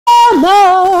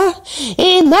Lord,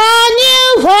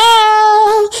 Emmanuel,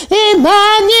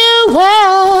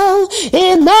 Emmanuel,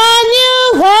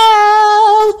 Emmanuel,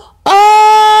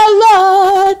 oh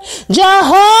Lord,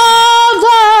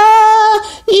 Jehovah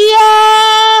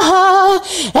Yah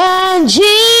and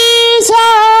Jesus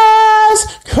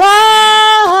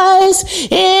Christ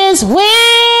is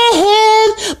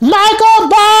with Michael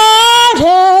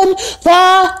Barden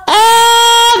forever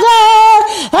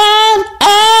and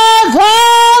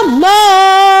evermore.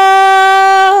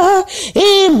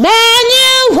 Emmanuel,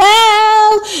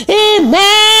 Emmanuel.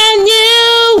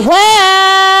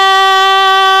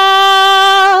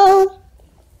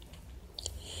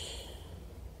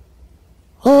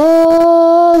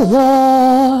 Oh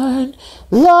Lord,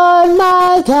 Lord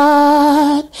my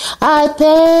God, I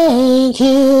thank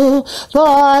you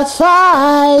for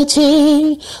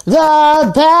fighting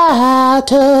the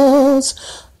battles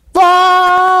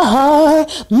for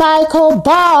Michael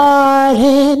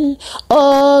Barden.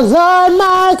 Oh Lord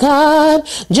my God,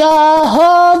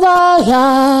 Jehovah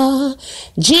Yah,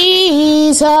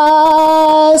 Jesus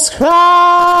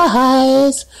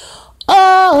Christ.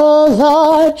 Oh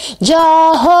Lord,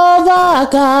 Jehovah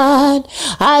God,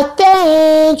 I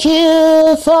thank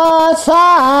you for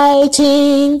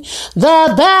fighting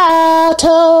the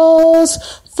battles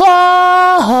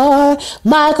for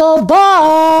Michael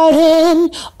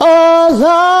Barden. Oh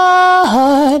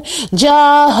Lord,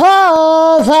 Jehovah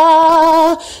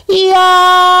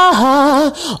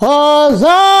Yah. Oh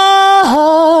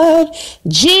Lord,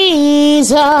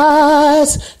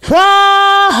 Jesus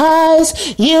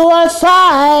Christ, you are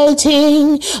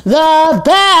fighting the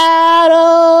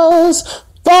battles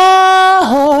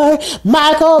for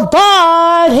Michael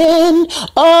Barden.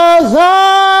 Oh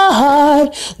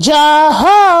Lord,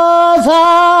 Jehovah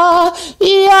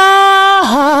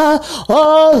Yah.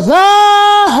 Oh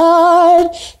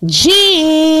Lord,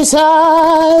 Jesus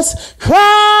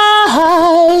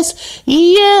Christ,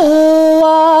 you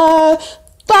are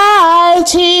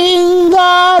fighting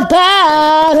the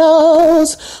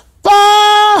battles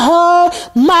for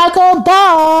Michael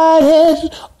Barden.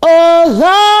 Oh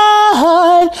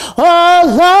Lord, oh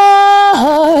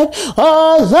Lord,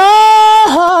 oh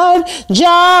Lord,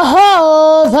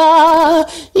 Jehovah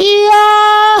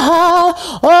Yah.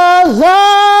 Oh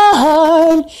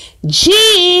Lord,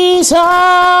 Jesus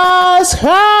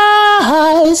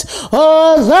Christ.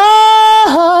 Oh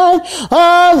Lord,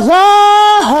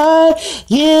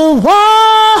 you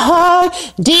are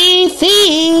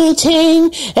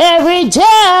defeating every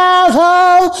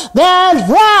devil that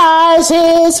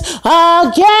rises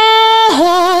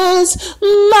against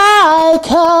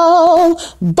Michael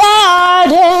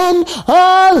Barden.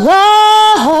 Oh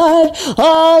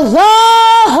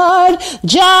Lord,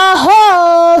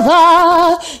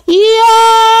 Jehovah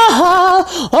Yah.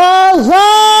 Oh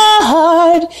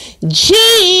Lord,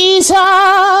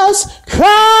 Jesus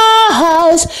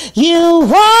Christ,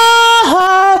 you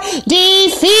are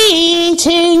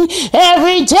defeating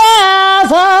every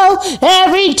devil,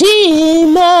 every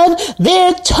demon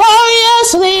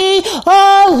victoriously.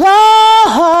 Oh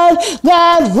Lord,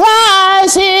 that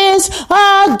rises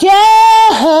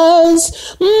against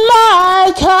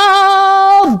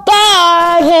Michael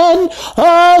Barden.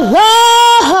 Oh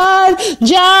Lord,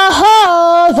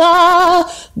 Jehovah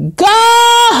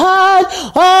God.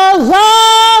 Oh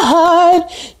Lord,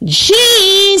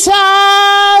 Jesus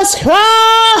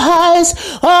Christ.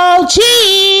 Oh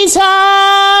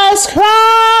Jesus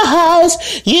Christ,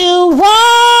 you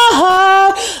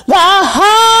are the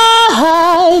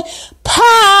high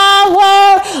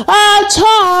power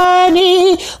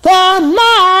attorney for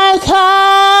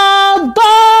Michael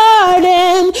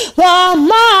Barden, for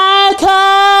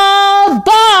Michael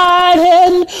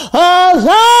Barden. Oh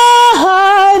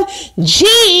Lord,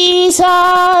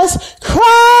 Jesus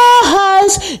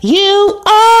Christ, you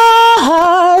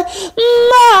are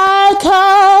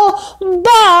Michael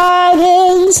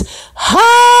Barden's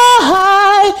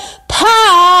high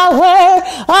power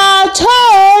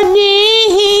attorney.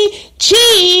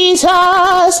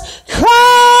 Jesus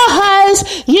Christ,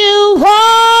 you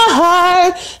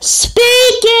are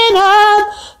speaking up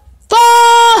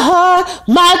for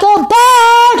Michael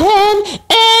Barden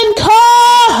in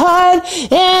court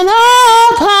and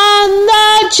upon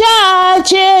the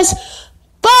judges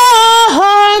for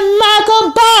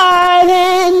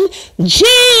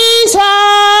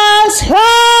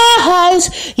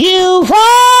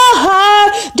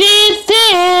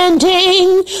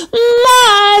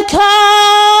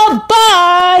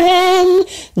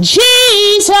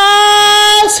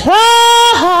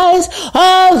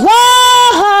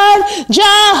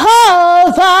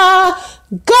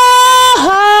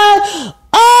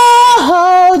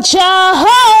Jehovah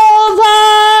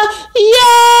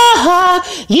Yah,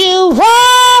 you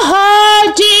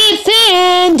are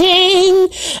defending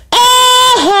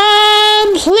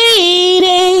and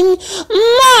pleading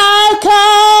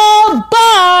Michael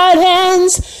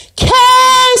Barden's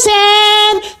case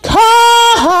and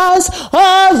cause.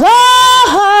 Oh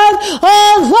Lord,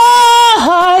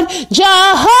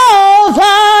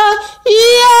 Jehovah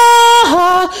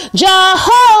Yah,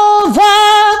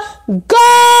 Jehovah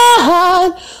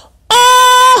God,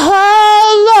 oh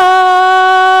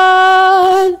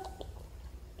Lord.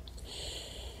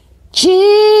 Jesus,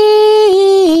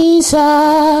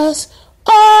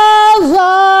 oh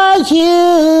Lord,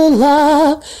 you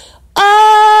love,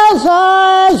 oh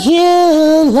Lord,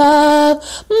 you love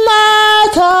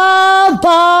Michael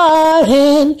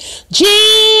Barden.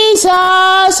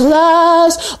 Jesus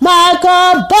loves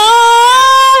Michael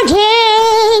Barden.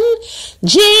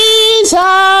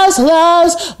 Jesus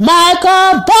loves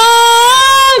Michael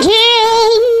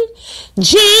Barden.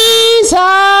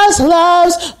 Jesus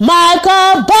loves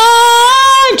Michael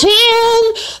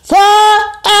Barden forever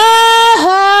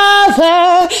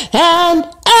and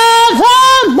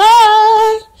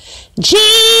evermore.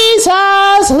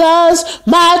 Jesus loves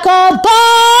Michael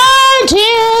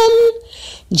Barden.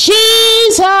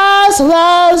 Jesus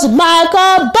loves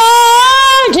Michael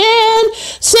Barden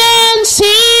sincerely,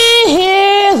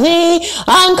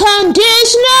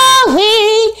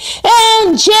 unconditionally,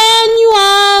 and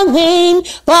genuinely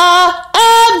forevermore.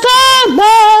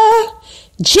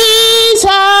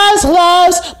 Jesus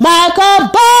loves Michael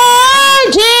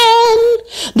Barden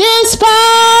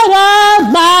despite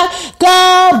of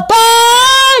Michael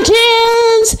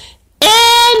Barden's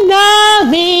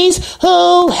enemies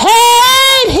who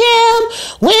hate him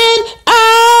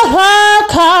without a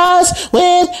cause,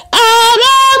 without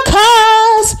a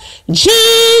cause.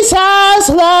 Jesus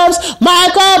loves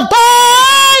Michael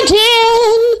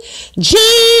Barden.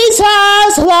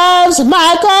 Jesus loves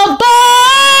Michael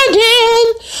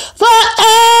Barden forever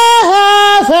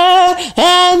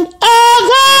and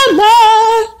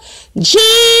evermore.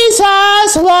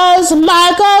 Jesus loves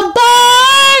Michael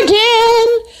Barden.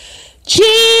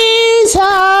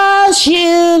 Jesus,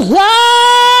 you love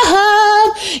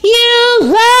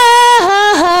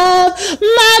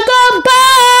Michael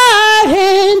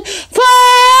Barden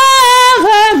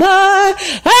forevermore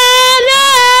and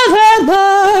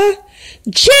evermore.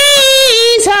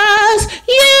 Jesus,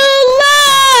 you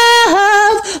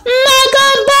love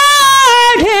Michael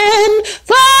Barden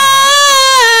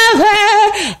forever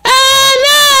and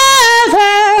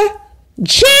ever.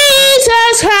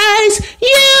 Jesus Christ,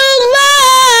 you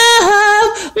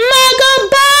love Michael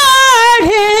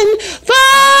Barden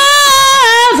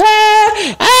forever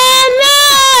and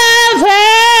ever.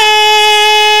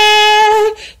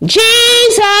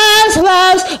 Jesus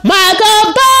loves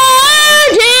Michael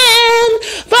Barden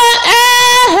forever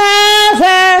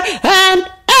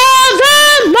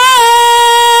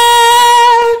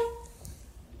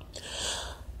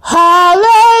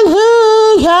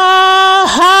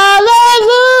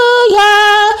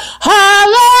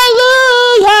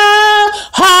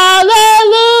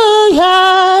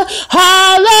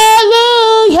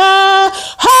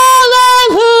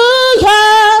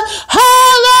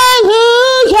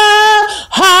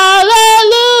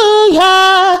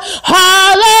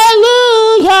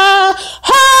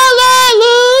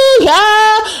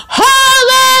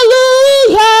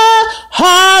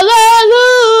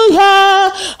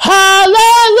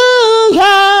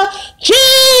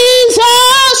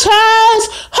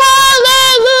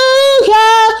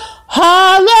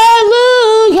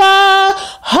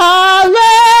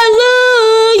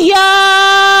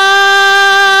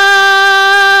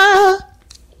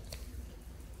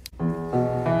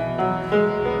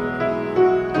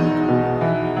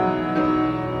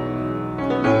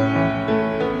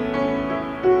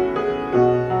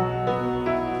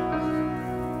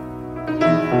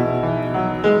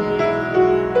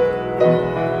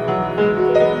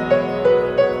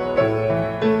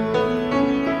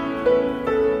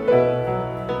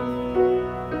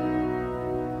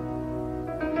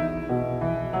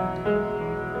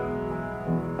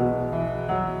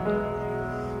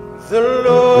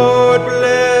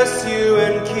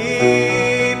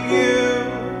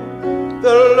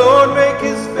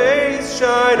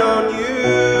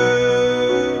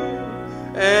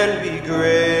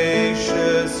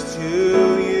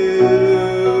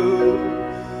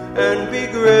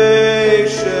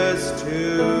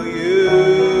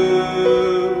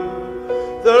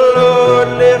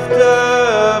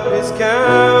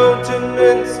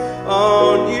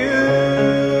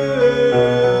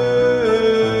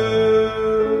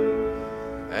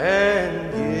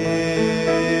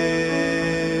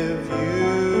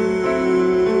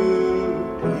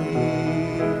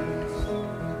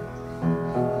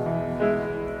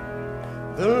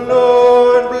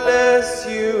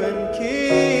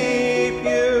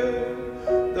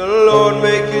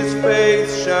Lord make his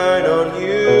face shine on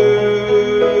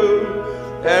you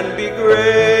and be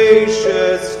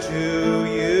gracious to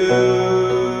you,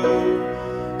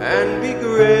 and be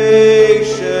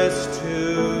gracious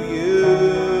to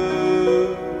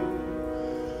you.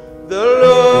 The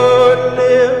Lord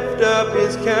lift up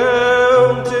his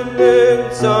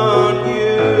countenance on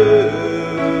you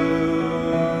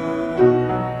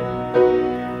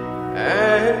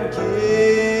and give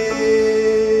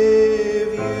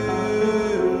you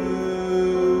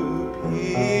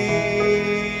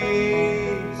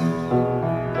peace.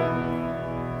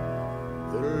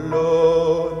 The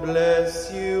Lord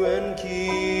bless you and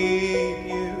keep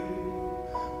you.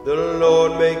 The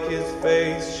Lord make his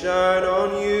face shine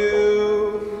on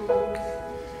you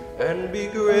and be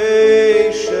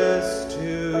gracious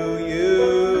to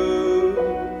you,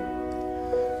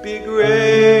 be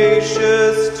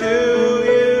gracious to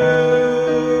you.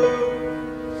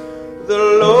 The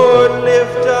Lord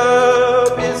lift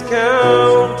up his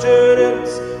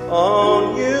countenance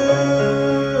on you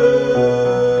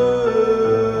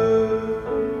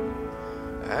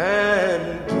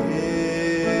and give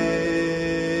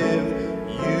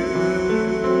you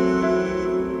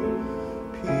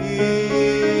peace.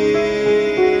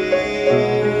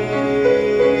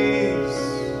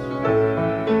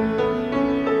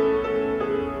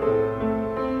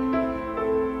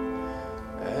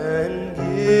 And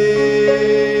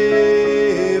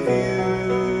give you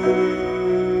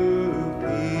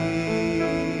peace.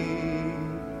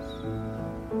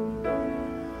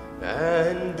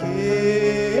 And give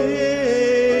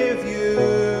you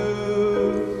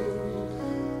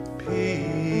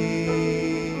peace.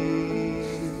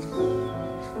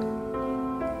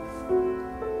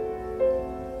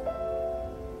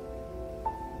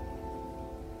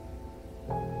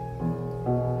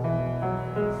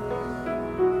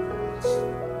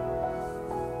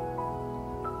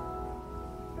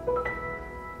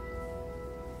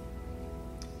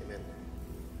 Amen.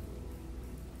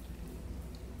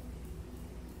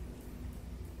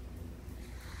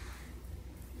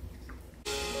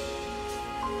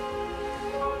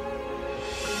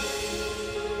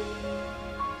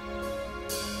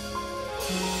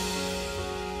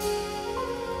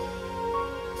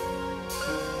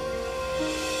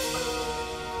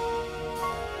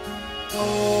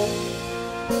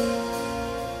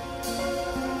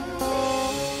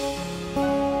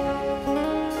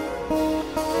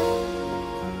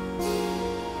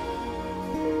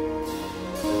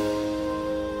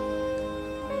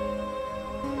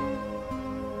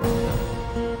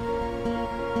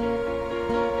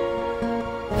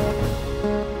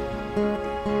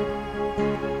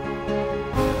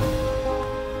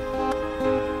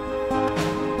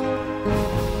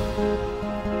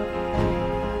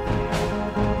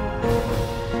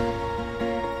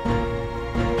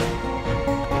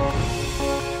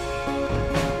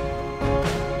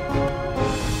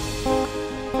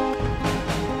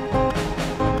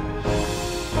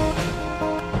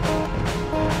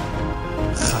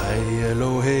 Chai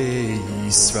Elohei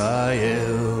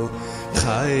Yisrael,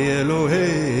 Chai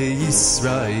Elohei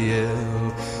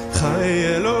Yisrael, Chai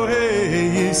Elohei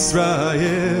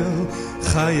Yisrael,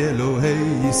 Chai Elohei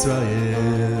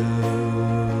Yisrael,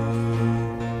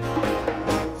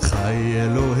 Chai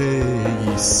Elohei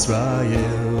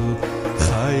Yisrael,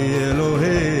 Chai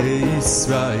Elohei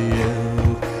Yisrael,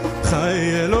 Chai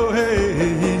Elohei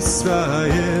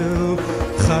Yisrael,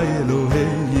 Chai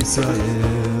Elohei Yisrael.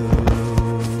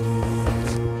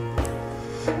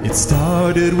 It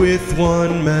started with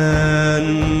one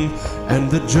man, and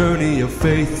the journey of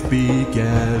faith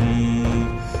began.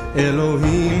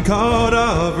 Elohim called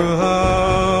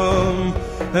Abraham,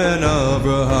 and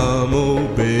Abraham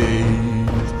obeyed.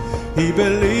 He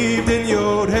believed in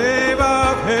Yod-Heh,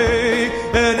 Vav-Heh,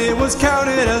 and it was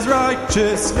counted as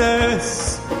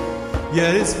righteousness.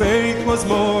 Yet his faith was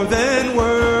more than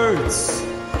words.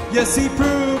 Yes, he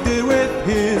proved it with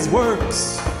his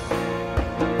works.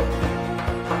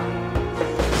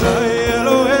 Chai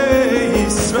Elohei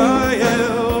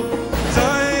Yisrael,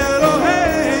 Chai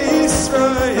Elohei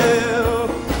Yisrael,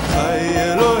 Chai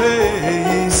Elohei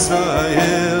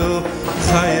Yisrael,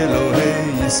 Chai Elohei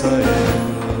Yisrael.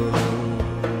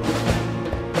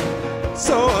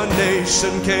 So a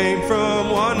nation came from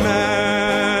one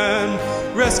man,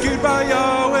 rescued by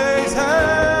Yahweh's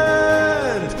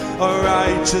hand. A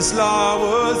righteous law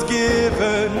was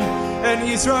given, and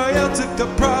Israel took the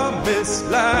promised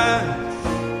land.